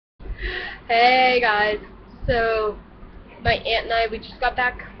Hey guys, so my aunt and I, we just got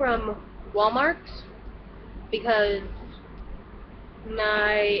back from Walmart because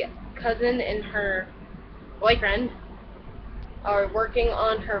my cousin and her boyfriend are working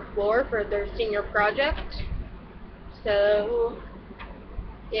on her floor for their senior project. So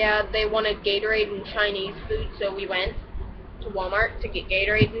yeah, they wanted Gatorade and Chinese food, so we went to Walmart to get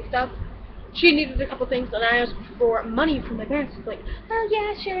Gatorade and stuff. She needed a couple things, and I asked for money from my parents. It's like, oh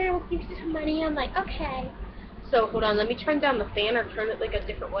yeah, sure, we'll give you some money. I'm like, okay. So hold on, let me turn down the fan or turn it like a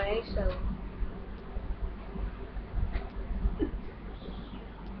different way. So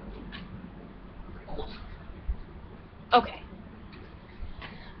okay.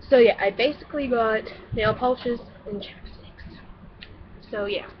 So yeah, I basically got nail polishes and chapsticks. So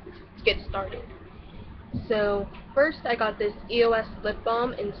yeah, let's get started. So first I got this EOS lip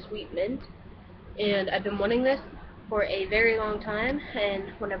balm in sweet mint, and I've been wanting this for a very long time,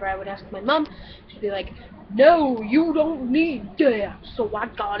 and whenever I would ask my mom, she'd be like, no, you don't need that, so I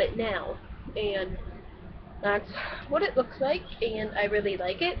got it now. And that's what it looks like, and I really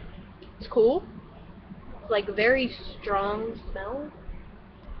like it. It's cool. It's like a very strong smell.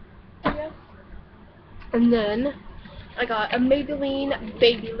 Yeah. And then I got a Maybelline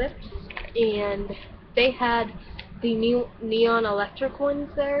Baby Lips, and they had the new neon electric ones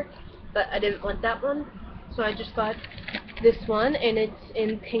there, but I didn't want that one, so I just got this one, and it's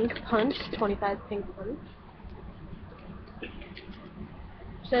in Pink Punch, 25 Pink Punch.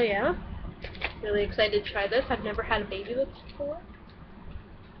 So yeah, really excited to try this. I've never had a Baby Lips before.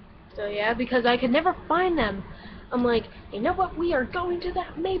 So yeah, because I could never find them. I'm like, you know what, we are going to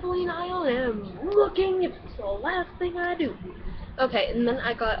that Maybelline aisle and I'm looking if it's the last thing I do. Okay, and then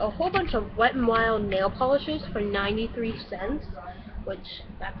I got a whole bunch of Wet n Wild nail polishes for 93 cents, which,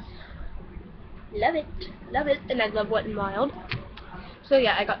 that's, love it, and I love Wet n Wild. So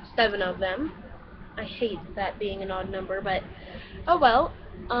yeah, I got 7 of them. I hate that being an odd number, but, oh well.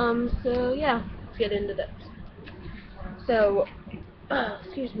 So yeah, let's get into this. So,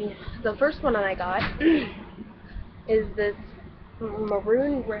 excuse me, the first one I got is this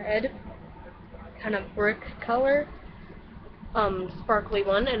maroon red kind of brick color sparkly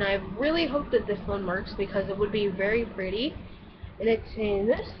one, and I really hope that this one works because it would be very pretty, and it's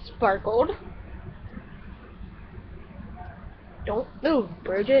in sparkled. Don't move,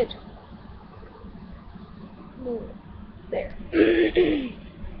 Bridget. Move. There.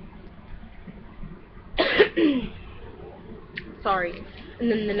 Sorry. And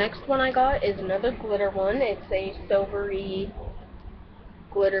then the next one I got is another glitter one. It's a silvery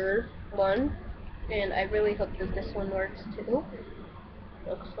glitter one, and I really hope that this one works too.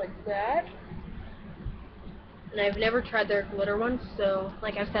 Looks like that. And I've never tried their glitter ones, so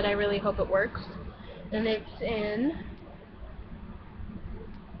like I said, I really hope it works. And it's in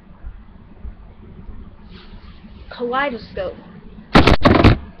Kaleidoscope.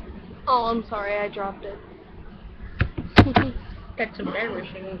 Oh, I'm sorry, I dropped it. That's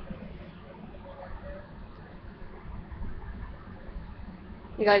embarrassing.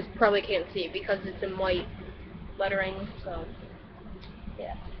 You guys probably can't see it because it's in white lettering, so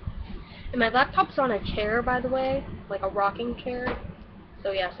yeah. And my laptop's on a chair, by the way, like a rocking chair.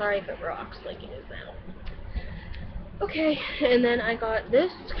 So yeah, sorry if it rocks like it is now. Okay, and then I got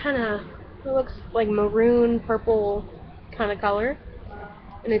this kind of, it looks like maroon purple kind of color,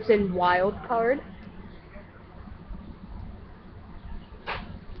 and it's in wild card.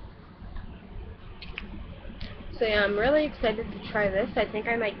 So yeah, I'm really excited to try this. I think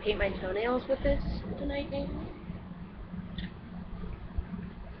I might paint my toenails with this tonight, maybe.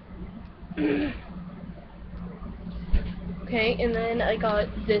 Okay, and then I got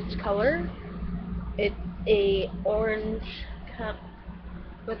this color. It's a orange cup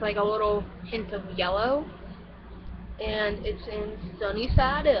with like a little hint of yellow, and it's in Sunny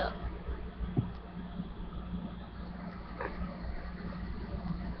Side Up.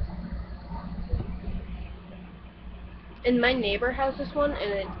 And my neighbor has this one,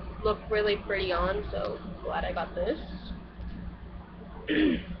 and it looked really pretty on, so glad I got this.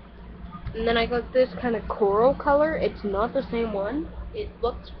 And then I got this kind of coral color. It's not the same one. It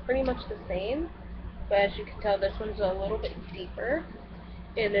looks pretty much the same, but as you can tell, this one's a little bit deeper,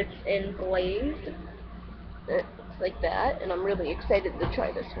 and it's in glazed. It looks like that, and I'm really excited to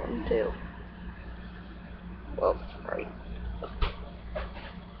try this one too. Whoa, sorry.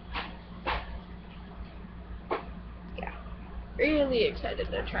 Yeah, really excited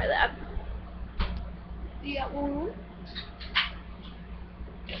to try that. Yeah.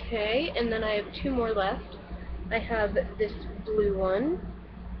 Okay, and then I have 2 more left. I have this blue one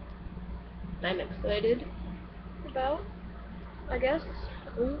I'm excited about, I guess.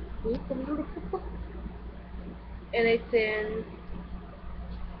 And it's in,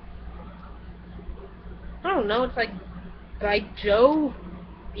 I don't know, it's like Baijiu,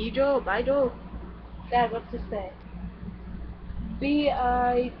 Baijiu. Dad, what's this say?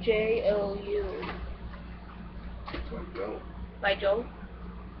 Bijou. Baijiu.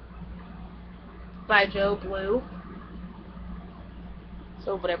 Baijiu Blue.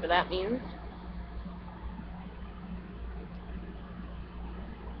 So whatever that means.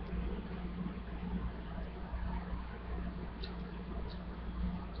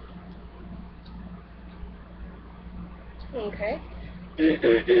 Okay.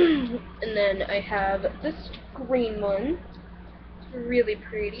 And then I have this green one. It's really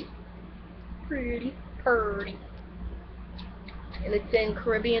pretty. Pretty. And it's in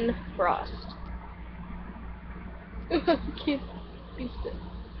Caribbean Frost. I can't be still.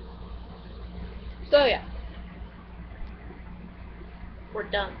 So yeah. We're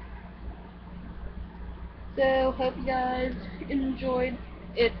done. So hope you guys enjoyed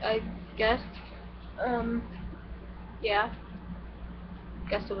it, I guess. Yeah.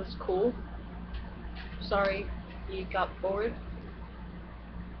 Guess it was cool. Sorry you got bored.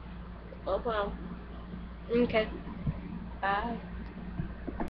 Oh well. Okay. Bye.